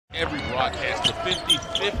Every broadcast, the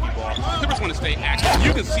 50-50 ball. Clippers want to stay active.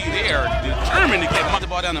 You can see they are determined to get the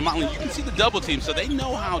ball down to Motley. You can see the double team, so they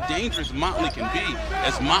know how dangerous Motley can be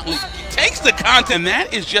as Motley takes the contact. And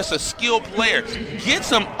that is just a skilled player. Gets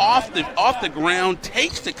him off the ground,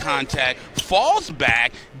 takes the contact, falls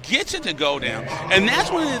back, gets it to go down. And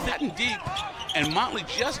that's when it's gotten deep. And Motley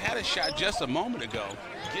just had a shot just a moment ago.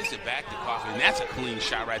 Gets it back to Coffee, and that's a clean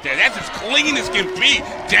shot right there. That's as clean as can be.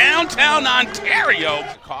 Downtown Ontario.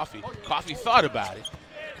 Coffee thought about it.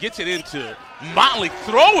 Gets it into Motley.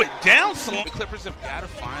 Throw it down. The Clippers have got to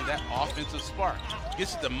find that offensive spark.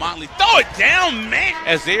 Gets it to Motley. Throw it down, man.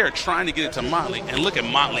 As they are trying to get it to Motley, and look at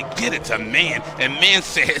Motley get it to Man. And Man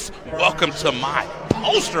says, welcome to my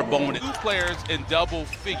poster bonus. Two players in double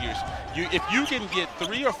figures. If you can get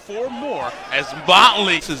 3 or 4 more, as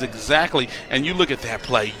Motley, this is exactly, and you look at that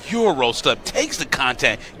play, Euro stuff, takes the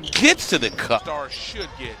contact, gets to the cup. Stars should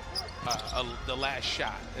get the last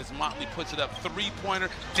shot as Motley puts it up, 3-pointer,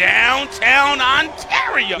 downtown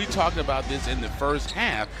Ontario. We talked about this in the first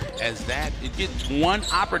half as that it gets one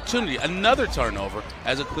opportunity, another turnover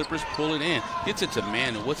as the Clippers pull it in. Gets it to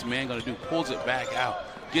Man, and what's Man going to do? Pulls it back out.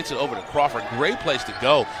 Gets it over to Crawford. Great place to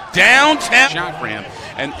go. Downtown shot for him.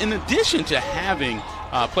 And in addition to having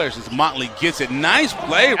players, as Motley gets it, nice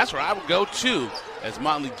play. That's where I would go too. As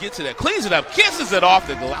Motley gets it, cleans it up, kisses it off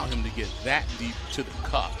to allow him to get that deep to the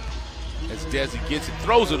cup. As Desi gets it,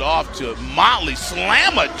 throws it off to Motley,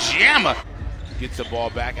 slammer-jammer. Gets the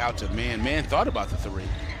ball back out to Man. Man thought about the 3.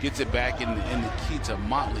 Gets it back in the key to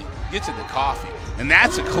Motley. Gets it to Coffee. And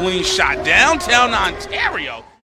that's a clean shot. Downtown Ontario.